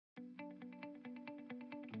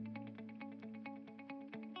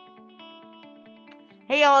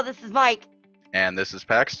Hey y'all, this is Mike, And this is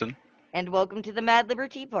Paxton. and welcome to the Mad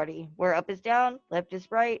LiberTEA Party, where up is down, left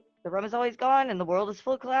is right, the rum is always gone, and the world is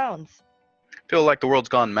full of clowns. Feel like the world's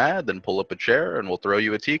gone mad? Then pull up a chair and we'll throw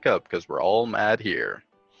you a teacup because we're all mad here.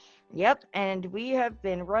 Yep, and we have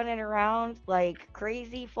been running around like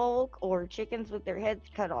crazy folk or chickens with their heads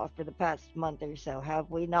cut off for the past month or so,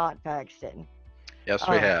 have we not, Paxton? Yes,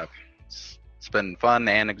 we Uh, have. It's been fun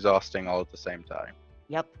and exhausting all at the same time.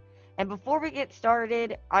 yep. And before we get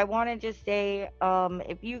started, I want to just say,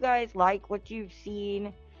 if you guys like what you've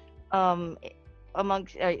seen, um,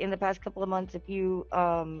 amongst in the past couple of months, if you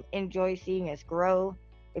enjoy seeing us grow,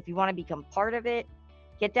 if you want to become part of it,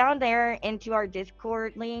 get down there into our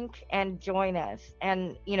Discord link and join us.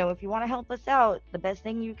 And if you want to help us out, the best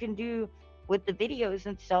thing you can do with the videos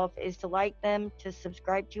and stuff is to like them, to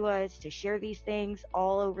subscribe to us, to share these things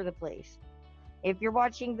all over the place. If you're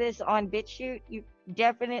watching this on BitChute, you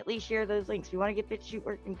definitely share those links. We want to get BitChute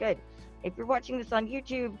working good. If you're watching this on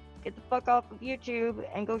YouTube, get the fuck off of YouTube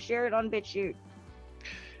and go share it on BitChute.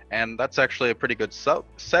 And that's actually a pretty good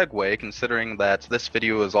segue, considering that this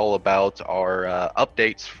video is all about our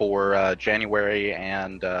updates for January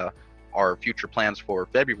and our future plans for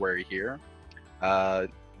February here.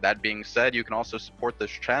 That being said, you can also support this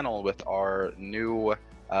channel with our new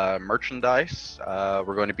merchandise.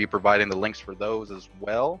 We're going to be providing the links for those as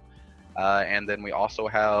well. And then we also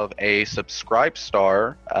have a subscribe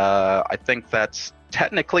star. I think that's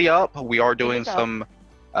technically up. We are doing some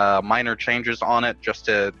minor changes on it just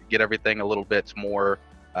to get everything a little bit more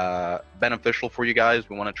beneficial for you guys.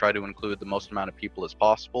 We want to try to include the most amount of people as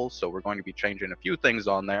possible, so we're going to be changing a few things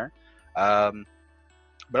on there.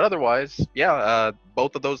 But otherwise, yeah,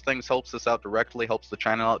 both of those things helps us out directly, helps the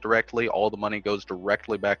channel out directly. All the money goes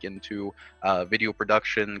directly back into video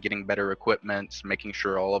production, getting better equipment, making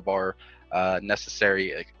sure all of our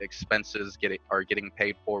necessary expenses are getting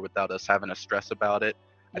paid for without us having to stress about it.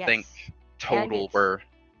 Yes. I think total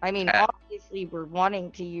obviously we're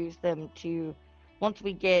wanting to use them to, once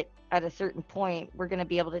we get at a certain point, we're going to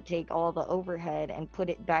be able to take all the overhead and put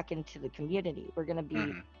it back into the community. We're going to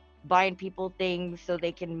be buying people things so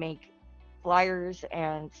they can make flyers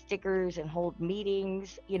and stickers and hold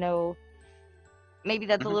meetings. Maybe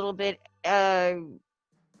that's a little bit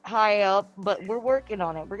high up, but we're working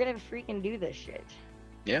on it. We're going to freaking do this shit.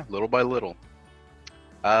 Yeah, little by little.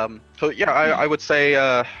 So yeah, I would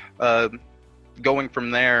say going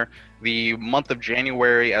from there, the month of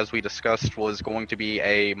January, as we discussed, was going to be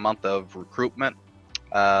a month of recruitment.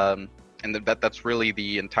 And that's really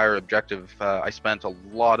the entire objective. I spent a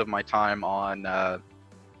lot of my time on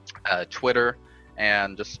Twitter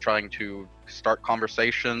and just trying to start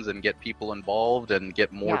conversations and get people involved and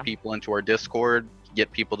get more people into our Discord,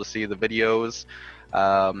 get people to see the videos.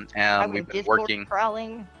 And we've been Discord working.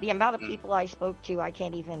 Crawling. The amount of people I spoke to, I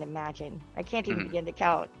can't even imagine. I can't even begin to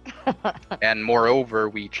count. And moreover,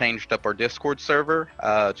 we changed up our Discord server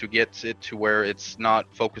to get it to where it's not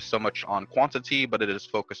focused so much on quantity, but it is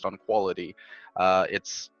focused on quality.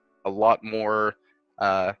 It's a lot more.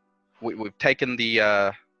 We've taken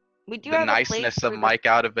the niceness of Mike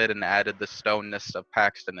out of it and added the stoneness of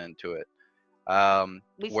Paxton into it.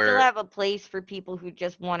 We still have a place for people who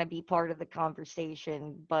just want to be part of the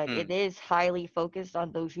conversation, but it is highly focused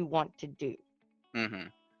on those who want to do.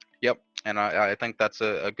 Yep, and I think that's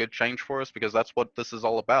a good change for us, because that's what this is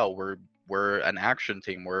all about. We're an action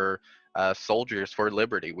team. We're soldiers for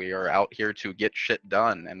liberty. We are out here to get shit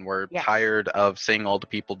done, and we're tired of seeing all the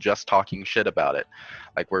people just talking shit about it.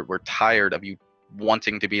 Like we're tired of you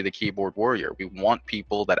wanting to be the keyboard warrior. We want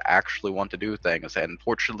people that actually want to do things, and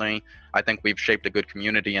fortunately I think we've shaped a good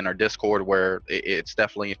community in our Discord where it's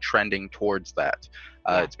definitely trending towards that.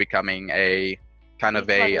 It's becoming a kind of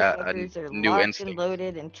a new instinct. And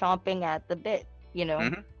loaded and chomping at the bit.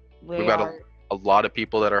 We've got a lot of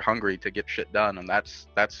people that are hungry to get shit done, and that's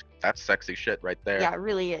sexy shit right there. Yeah, it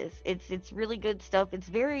really is. It's really good stuff. It's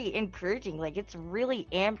very encouraging. Like, it's really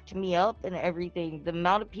amped me up and everything. The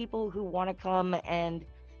amount of people who want to come and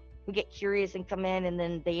who get curious and come in, and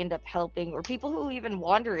then they end up helping, or people who even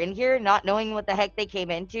wander in here not knowing what the heck they came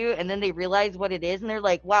into, and then they realize what it is, and they're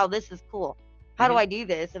like, wow, this is cool. How do I do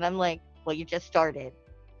this? And I'm like, well, you just started.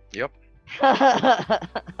 Yep.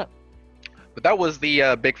 But that was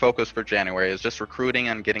the big focus for January, is just recruiting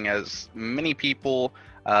and getting as many people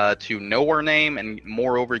to know our name, and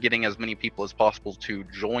moreover getting as many people as possible to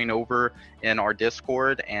join over in our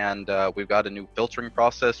Discord. And we've got a new filtering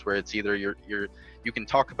process where it's either you can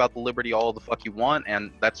talk about the Liberty all the fuck you want,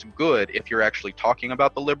 and that's good if you're actually talking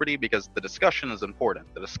about the Liberty, because the discussion is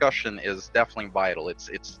important. The discussion is definitely vital. It's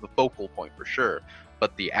the focal point for sure,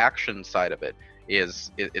 but the action side of it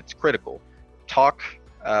it's critical. Talk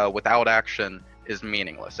without action is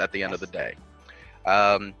meaningless at the end of the Yes.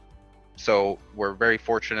 day. So we're very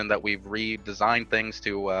fortunate that we've redesigned things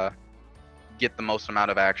to get the most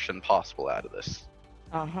amount of action possible out of this.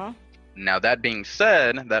 Uh-huh. Now, that being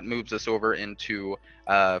said, that moves us over into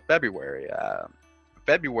February.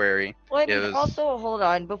 February Well, I mean, is also, hold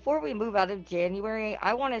on. Before we move out of January,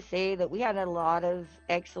 I want to say that we had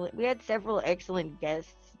several excellent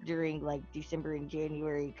guests during like December and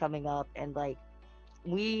January coming up, and like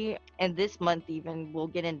and this month even, we'll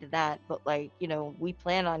get into that, but like, we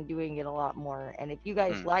plan on doing it a lot more. And if you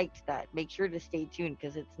guys hmm, liked that, make sure to stay tuned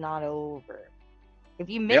because it's not over. If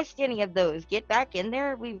you yep, missed any of those, get back in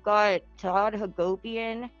there. We've got Todd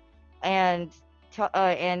Hagopian and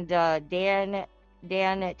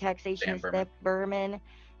Dan at Taxation Dan is Berman, Theft Berman,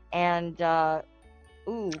 and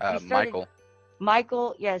we started Michael.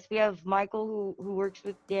 Michael. Yes, we have Michael who works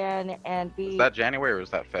with Dan, and Was we. that January or was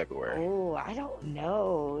that February? Oh, I don't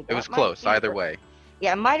know. It was That might close be. either way.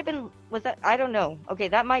 Yeah, it might have been. Was that? I don't know. Okay,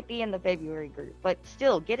 that might be in the February group, but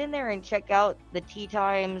still, get in there and check out the tea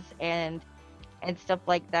times and stuff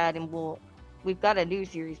like that, and we've got a new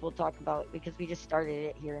series we'll talk about because we just started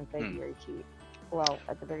it here in February too. Well,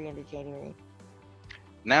 at the very end of January.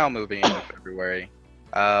 Now moving into February.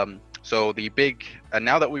 So the big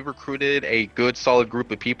now that we've recruited a good solid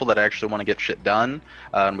group of people that actually want to get shit done,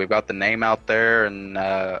 and we've got the name out there and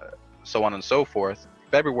so on and so forth.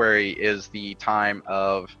 February is the time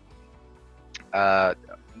of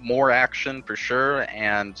more action for sure,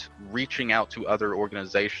 and reaching out to other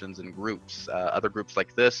organizations and groups, other groups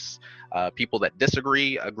like this, people that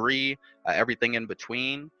disagree, agree, everything in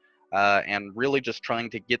between, and really just trying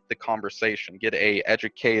to get the conversation, get a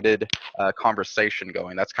educated conversation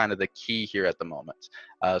going. That's kind of the key here at the moment.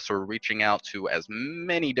 So we're reaching out to as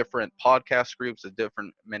many different podcast groups, as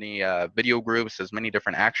many video groups, as many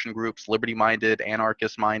different action groups, liberty-minded,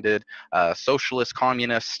 anarchist-minded, socialist,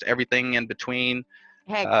 communist, everything in between.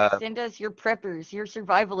 Heck, Uh, send us your preppers, your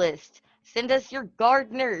survivalists, send us your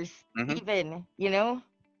gardeners, mhm. even.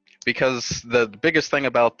 Because the biggest thing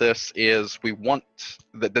about this is we want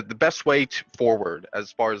the best way forward,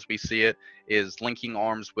 as far as we see it, is linking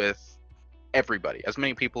arms with everybody, as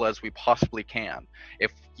many people as we possibly can.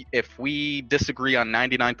 If we disagree on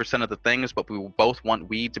 99% of the things, but we both want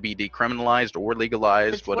weed to be decriminalized or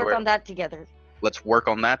legalized, Let's work on that together. let's work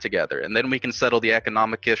on that together, and then we can settle the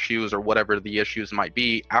economic issues or whatever the issues might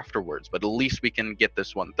be afterwards. But at least we can get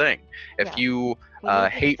this one thing. If Yeah. you We need to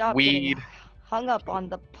hate stop getting weed, hung up on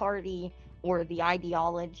the party or the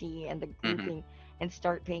ideology and the hmm, grouping and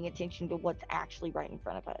start paying attention to what's actually right in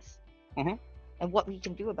front of us Mhm. and what we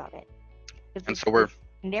can do about it. Because and so we're this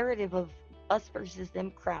narrative of us versus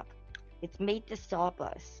them crap, it's made to stop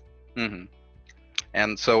us. hmm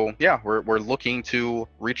And so, yeah, we're looking to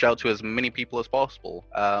reach out to as many people as possible.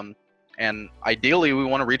 And ideally, we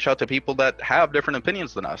want to reach out to people that have different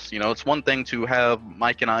opinions than us. It's one thing to have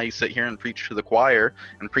Mike and I sit here and preach to the choir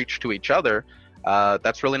and preach to each other.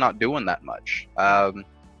 That's really not doing that much. As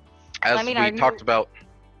I mean, we talked about,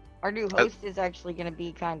 our new host is actually going to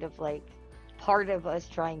be kind of like part of us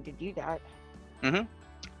trying to do that.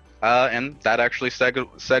 and that actually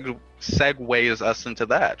segues us into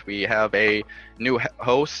that. We have a new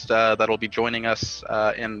host that'll be joining us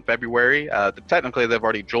in February. Technically, they've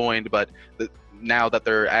already joined, but now that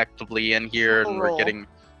they're actively in here and we're getting,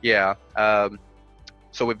 yeah.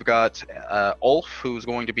 So we've got Ulf, who's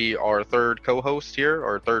going to be our third co-host here,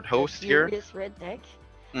 or third host here. Serious redneck.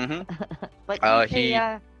 Mm-hmm. But he's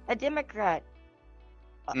a Democrat.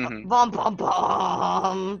 Mm-hmm. Bum bum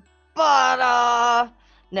bum. But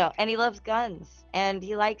no, and he loves guns, and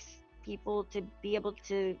he likes people to be able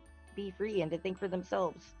to be free and to think for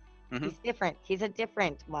themselves. Mm-hmm. He's different. He's a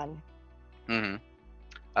different one.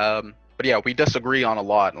 Mm-hmm. But yeah, we disagree on a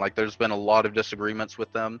lot. Like, there's been a lot of disagreements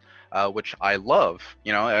with them, which I love.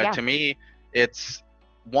 To me, it's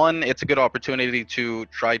a good opportunity to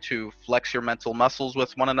try to flex your mental muscles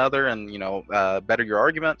with one another and better your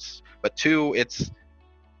arguments. But two,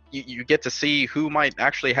 you get to see who might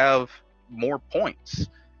actually have more points.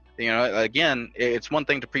 Again, it's one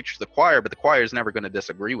thing to preach to the choir, but the choir is never going to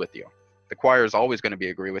disagree with you. The choir is always going to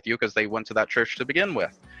agree with you because they went to that church to begin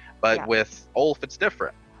with. But with Ulf, it's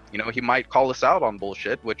different. He might call us out on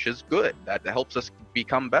bullshit, which is good. That helps us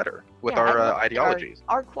become better with our ideologies.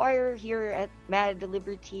 Our choir here at Mad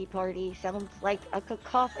LiberTEA Party sounds like a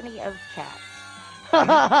cacophony of cats.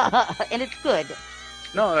 And it's good.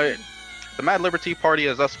 No, the Mad LiberTEA Party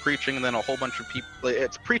is us preaching, and then a whole bunch of people.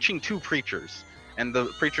 It's preaching to preachers, and the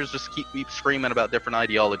preachers just keep screaming about different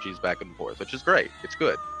ideologies back and forth, which is great. It's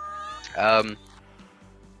good.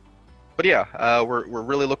 But but yeah, we're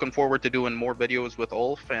really looking forward to doing more videos with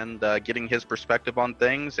Ulf and getting his perspective on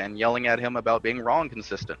things and yelling at him about being wrong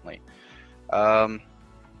consistently. Um,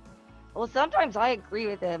 Well, sometimes I agree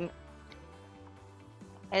with him,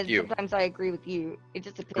 and you sometimes I agree with you. It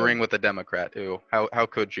just agreeing depends. with a Democrat? Ew. How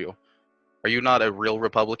could you? Are you not a real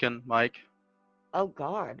Republican, Mike? Oh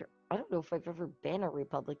God, I don't know if I've ever been a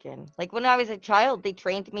Republican. Like when I was a child, they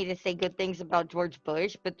trained me to say good things about George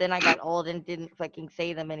Bush, but then I got old and didn't fucking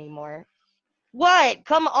say them anymore. What?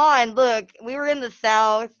 Come on, look, we were in the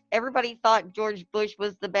South. Everybody thought George Bush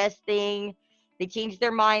was the best thing. They changed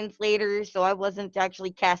their minds later, so I wasn't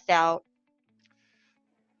actually cast out.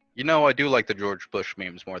 You know, I do like the George Bush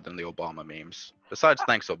memes more than the Obama memes. Besides,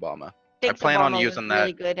 thanks Obama. I Thanks, plan on Obama was using that.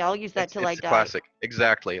 really good. I'll use that till I It's a die. classic.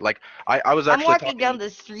 Exactly. Like I was I'm actually walking down talking. the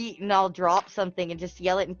street and I'll drop something and just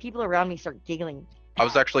yell it, and people around me start giggling. I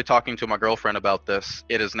was actually talking to my girlfriend about this.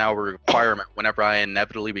 It is now a requirement whenever I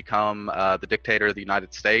inevitably become the dictator of the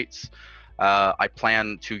United States. I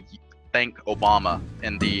plan to thank Obama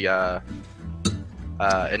in the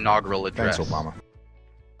inaugural address. Thanks, Obama.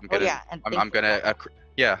 I'm gonna, yeah, and I'm thanks, gonna, Obama.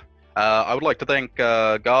 yeah. I would like to thank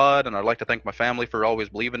God, and I'd like to thank my family for always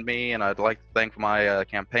believing in me, and I'd like to thank my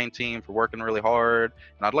campaign team for working really hard,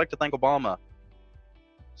 and I'd like to thank Obama.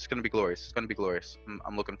 It's gonna be glorious. It's gonna be glorious.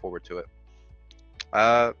 I'm looking forward to it.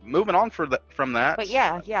 Moving on from that. But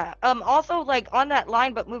yeah. Also, like on that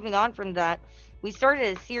line, but moving on from that, we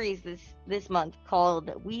started a series this month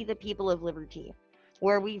called "We the People of LiberTEA,"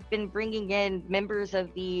 where we've been bringing in members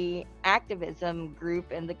of the activism group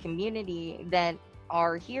and the community that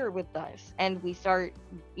are here with us, and we start,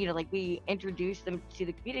 like we introduce them to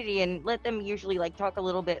the community and let them usually like talk a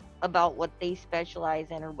little bit about what they specialize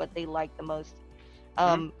in or what they like the most.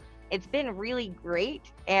 It's been really great,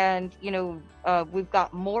 and we've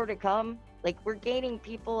got more to come. Like we're gaining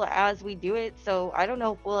people as we do it, so I don't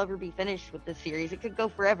know if we'll ever be finished with this series. It could go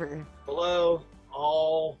forever. Hello,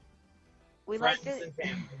 all We friends like to.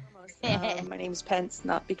 and family. My name's Pence,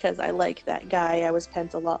 not because I like that guy. I was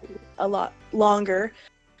Pence a lot longer.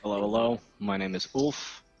 Hello. My name is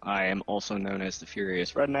Ulf. I am also known as the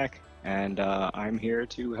Furious Redneck, and I'm here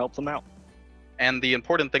to help them out. And the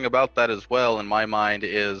important thing about that as well, in my mind,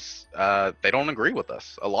 is they don't agree with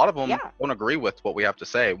us. A lot of them don't agree with what we have to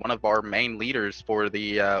say. One of our main leaders for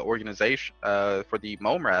the organization, for the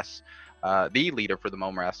MOMRAS, the leader for the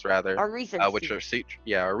MOMRAS, rather, Our research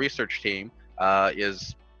team. our research team,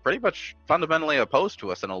 is pretty much fundamentally opposed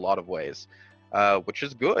to us in a lot of ways, which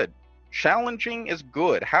is good. Challenging is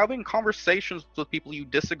good. Having conversations with people you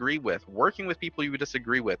disagree with, working with people you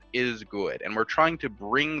disagree with is good. And we're trying to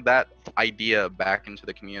bring that idea back into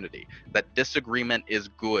the community. That disagreement is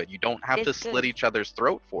good. You don't have to slit each other's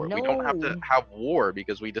throat for it. We don't have to have war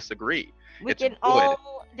because we disagree. We can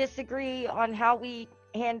all disagree on how we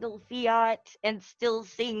handle fiat and still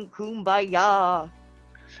sing Kumbaya.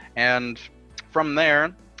 And from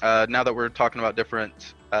there, now that we're talking about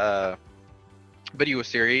different video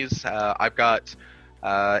series, I've got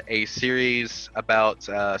a series about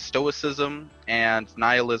stoicism and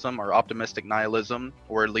nihilism, or optimistic nihilism,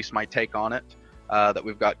 or at least my take on it, that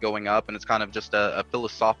we've got going up, and it's kind of just a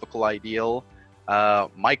philosophical ideal.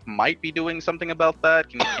 Mike might be doing something about that.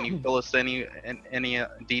 Can you fill us any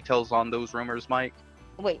details on those rumors, Mike?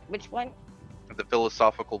 Wait, which one? The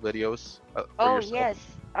philosophical videos. Oh, yes.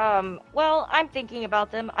 Well, I'm thinking about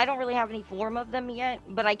them. I don't really have any form of them yet,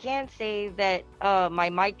 but I can say that my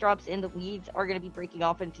mic drops in the weeds are going to be breaking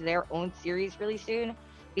off into their own series really soon,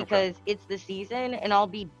 because it's the season, and I'll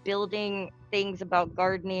be building things about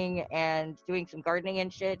gardening and doing some gardening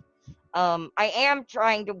and shit. I am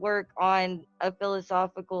trying to work on a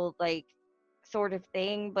philosophical sort of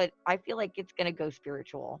thing, but I feel like it's going to go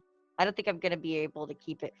spiritual. I don't think I'm going to be able to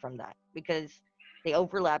keep it from that because they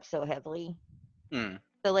overlap so heavily.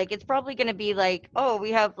 So it's probably going to be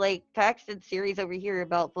we have Paxton's series over here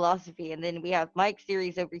about philosophy, and then we have Mike's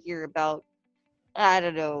series over here about, I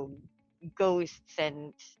don't know, ghosts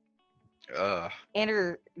and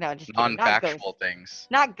non-factual things.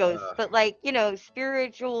 Not ghosts, but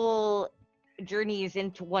spiritual journeys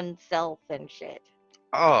into oneself and shit.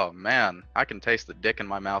 Oh man, I can taste the dick in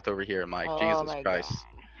my mouth over here, Mike. Oh, Jesus Christ. God.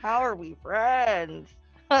 How are we friends?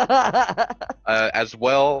 As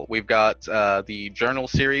well, we've got the journal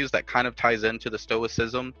series that kind of ties into the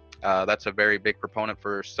Stoicism. That's a very big proponent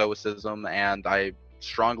for Stoicism, and I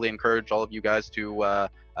strongly encourage all of you guys to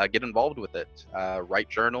get involved with it. Write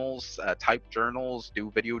journals, type journals, do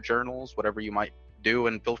video journals, whatever you might do,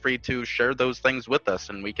 and feel free to share those things with us,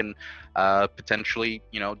 and we can potentially,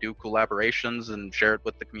 do collaborations and share it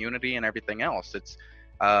with the community and everything else. It's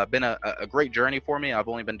been a great journey for me. I've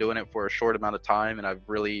only been doing it for a short amount of time, and I've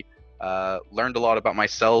really learned a lot about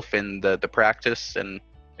myself and the practice, and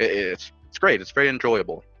it's great. It's very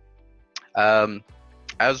enjoyable.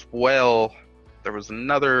 As well, there was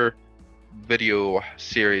another video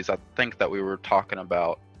series I think that we were talking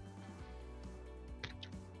about.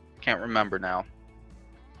 Can't remember now.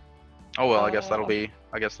 Oh well, I guess that'll be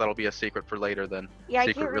a secret for later then. Yeah, I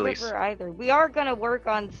Secret can't release. remember either. We are gonna work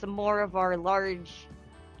on some more of our larger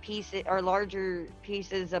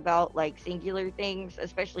pieces about like singular things,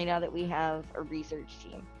 especially now that we have a research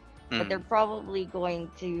team. But they're probably going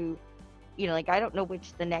to, like, I don't know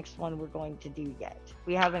which the next one we're going to do yet.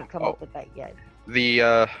 We haven't come up with that yet.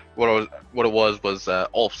 The what it was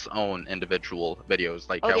Ulf's own individual videos,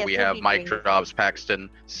 like how yes, we he'll have be Mike doing his Jobs, Paxton,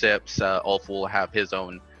 Sips. Ulf will have his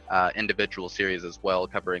own individual series as well,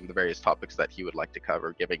 covering the various topics that he would like to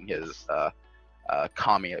cover, giving his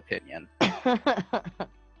commie opinion.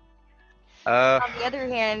 On the other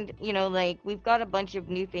hand, like, we've got a bunch of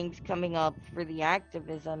new things coming up for the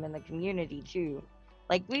activism in the community too.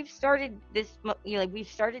 Like, we've started we've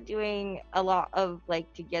started doing a lot of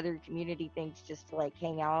like together community things just to like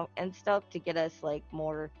hang out and stuff to get us like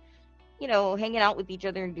more, hanging out with each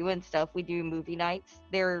other and doing stuff. We do movie nights.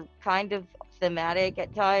 They're kind of thematic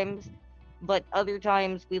at times, but other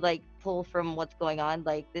times we like pull from what's going on.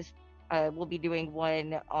 Like this, we'll be doing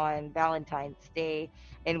one on Valentine's Day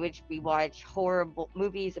in which we watch horrible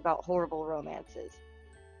movies about horrible romances.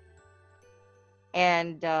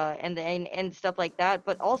 And stuff like that.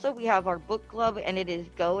 But also we have our book club, and it is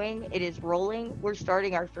rolling. We're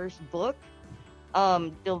starting our first book.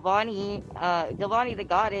 Dilvani the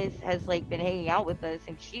goddess has like been hanging out with us,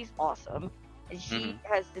 and she's awesome. And she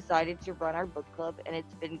has decided to run our book club, and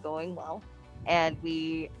it's been going well. And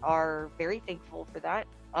we are very thankful for that.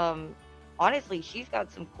 Honestly, she's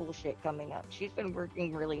got some cool shit coming up. She's been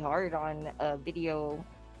working really hard on a video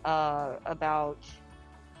about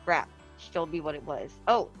crap. She told me what it was.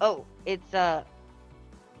 It's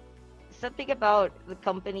something about the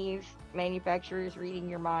companies, manufacturers reading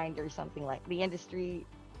your mind, or something, like the industry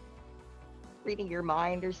reading your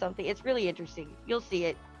mind or something. It's really interesting. You'll see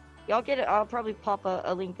it. Y'all get it. I'll probably pop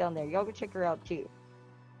a link down there. Y'all go check her out too.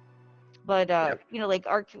 But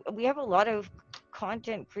like we have a lot of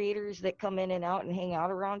content creators that come in and out and hang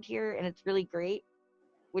out around here, and it's really great,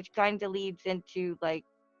 which kind of leads into like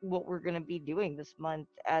what we're going to be doing this month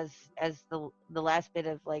as the last bit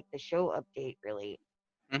of like the show update, really.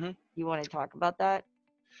 You want to talk about that?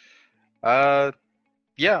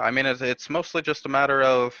 Yeah, I mean, it's mostly just a matter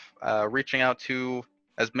of reaching out to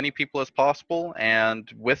as many people as possible,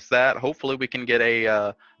 and with that, hopefully we can get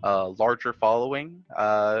a larger following.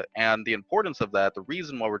 And the importance of that, the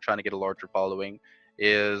reason why we're trying to get a larger following,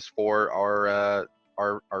 is for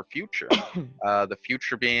our future. The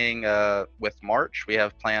future being with March, we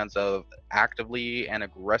have plans of actively and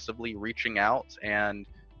aggressively reaching out and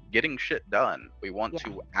getting shit done. We want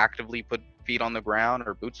to actively put feet on the ground,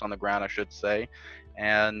 or boots on the ground, I should say,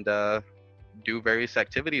 and do various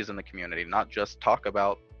activities in the community, not just talk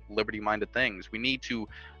about liberty-minded things. We need to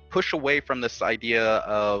push away from this idea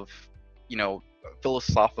of,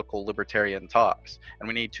 philosophical libertarian talks, and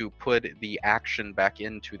we need to put the action back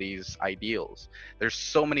into these ideals. There's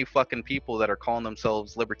so many fucking people that are calling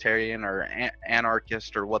themselves libertarian or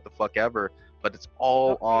anarchist or what the fuck ever, but it's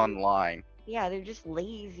all online. Yeah, they're just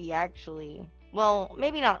lazy, actually. Well,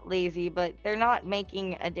 maybe not lazy, but they're not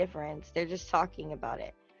making a difference. They're just talking about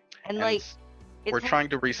it. And like, we're trying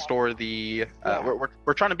to restore the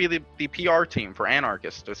we're trying to be the PR team for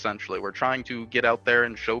anarchists. Essentially, we're trying to get out there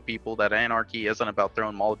and show people that anarchy isn't about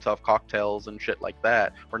throwing Molotov cocktails and shit like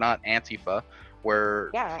that. We're not Antifa. We're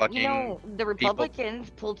fucking the Republicans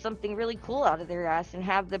pulled something really cool out of their ass and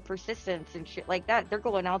have the persistence and shit like that. They're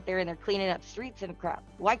going out there and they're cleaning up streets and crap.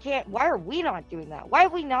 Why are we not doing that? Why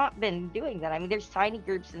have we not been doing that? I mean, there's tiny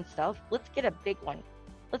groups and stuff. Let's get a big one.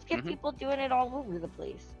 Let's get people doing it all over the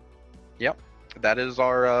place. Yep. That is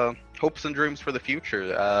our hopes and dreams for the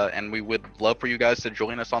future, and we would love for you guys to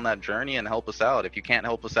join us on that journey and help us out. If you can't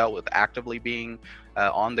help us out with actively being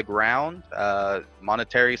on the ground,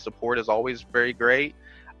 monetary support is always very great,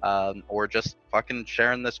 or just fucking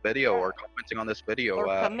sharing this video or commenting on this video, or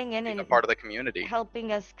coming in being and a part of the community,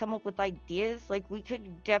 helping us come up with ideas. Like, we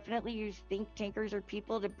could definitely use think tankers or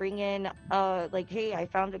people to bring in like, hey, I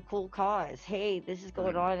found a cool cause, hey, this is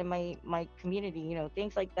going on in my community,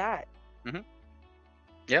 things like that.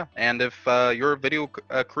 Yeah, and if you're a video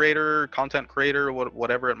creator, content creator,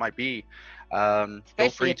 whatever it might be,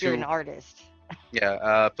 especially if you're an artist.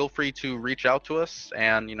 Yeah, feel free to reach out to us,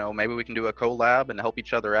 and maybe we can do a collab and help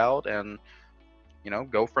each other out, and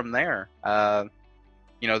go from there.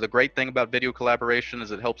 the great thing about video collaboration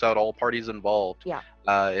is it helps out all parties involved. Yeah.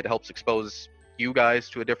 It helps expose you guys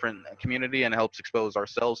to a different community and helps expose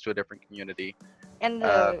ourselves to a different community. And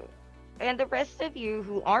the rest of you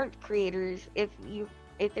who aren't creators, if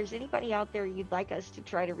there's anybody out there you'd like us to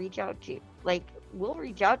try to reach out to, like, we'll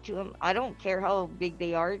reach out to them. I don't care how big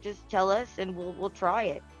they are, just tell us and we'll try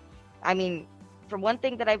it. I mean, from one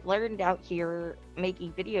thing that I've learned out here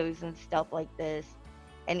making videos and stuff like this,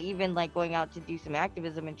 and even like going out to do some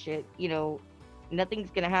activism and shit,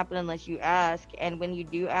 nothing's gonna happen unless you ask. And when you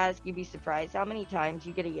do ask, you'd be surprised how many times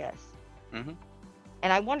you get a yes. Mm-hmm.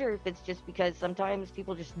 And I wonder if it's just because sometimes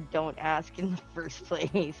people just don't ask in the first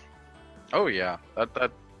place. Oh yeah,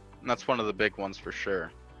 that's one of the big ones for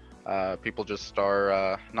sure. People just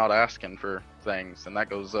are not asking for things, and that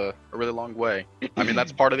goes a really long way. I mean,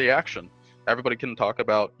 that's part of the action. Everybody can talk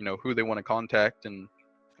about who they want to contact and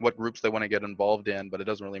what groups they want to get involved in, but it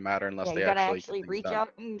doesn't really matter unless Yeah, they you gotta actually actually get things reach done. out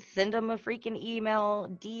and send them a freaking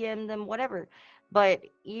email, DM them, whatever. But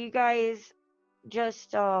you guys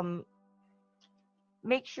just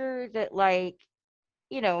make sure that, like,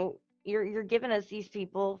 you're giving us these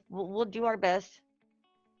people. We'll do our best.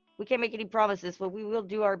 We can't make any promises, but we will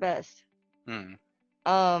do our best. Hmm.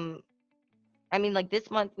 I mean, like this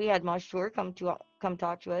month we had Mashur come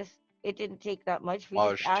talk to us. It didn't take that much. We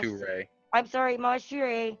Maj just asked. Toure. I'm sorry,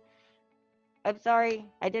 Mashur. I'm sorry,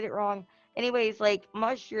 I did it wrong. Anyways, like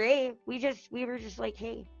Mashur, we were just like,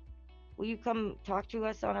 hey, will you come talk to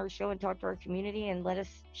us on our show and talk to our community and let us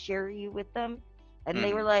share you with them? And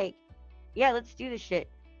they were like, yeah, let's do this shit.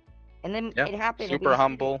 And then Yeah, it happened. and we super did it.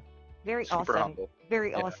 humble. Very Super awesome. humble.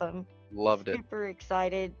 Very Yeah. awesome. Loved it. Super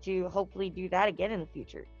excited to hopefully do that again in the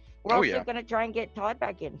future. We're Oh, also yeah. going to try and get Todd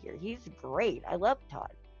back in here. He's great. I love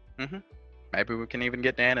Todd. Maybe we can even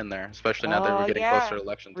get Dan in there, especially now that Oh, we're getting yeah. closer to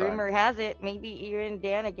election time. Rumor has it, maybe even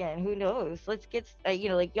Dan again. Who knows? Let's get,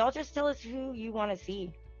 like, y'all just tell us who you want to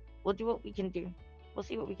see. We'll do what we can do. We'll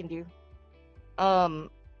see what we can do. And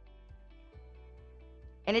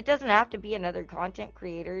it doesn't have to be another content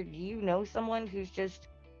creator. Do you know someone who's just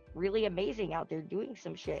really amazing out there doing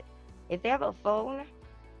some shit? If they have a phone,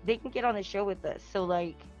 they can get on the show with us. So,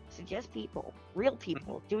 like, suggest people, real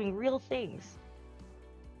people, doing real things.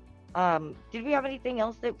 Did we have anything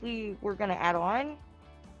else that we were going to add on?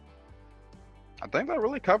 I think that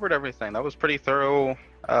really covered everything. That was pretty thorough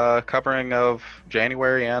covering of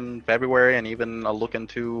January and February and even a look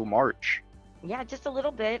into March. Yeah, just a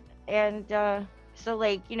little bit. And so,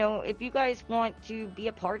 like, if you guys want to be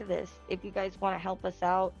a part of this, if you guys want to help us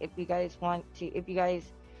out, if you guys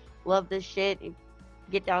love this shit,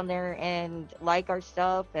 get down there and like our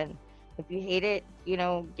stuff. And if you hate it,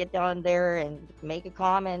 get down there and make a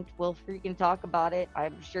comment. We'll freaking talk about it.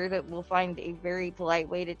 I'm sure that we'll find a very polite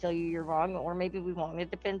way to tell you you're wrong, or maybe we won't.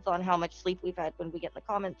 It depends on how much sleep we've had when we get in the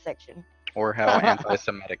comment section. Or how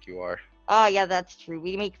anti-Semitic you are. Oh, yeah, that's true.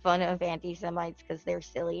 We make fun of anti-Semites because they're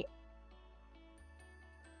silly.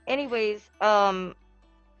 Anyways, oh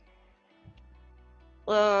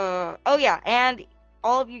yeah, and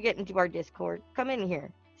all of you get into our Discord. Come in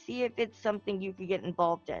here. See if it's something you could get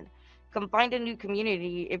involved in. Come find a new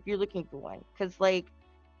community if you're looking for one. Because, like,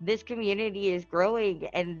 this community is growing,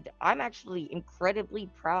 and I'm actually incredibly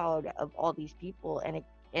proud of all these people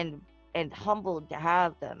and humbled to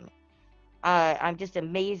have them. I'm just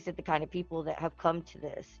amazed at the kind of people that have come to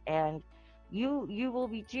this, and you will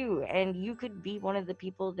be too, and you could be one of the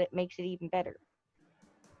people that makes it even better.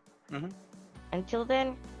 Until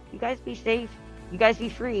then, you guys be safe, you guys be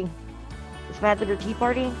free. This Mad LiberTEA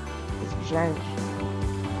party is adjourned.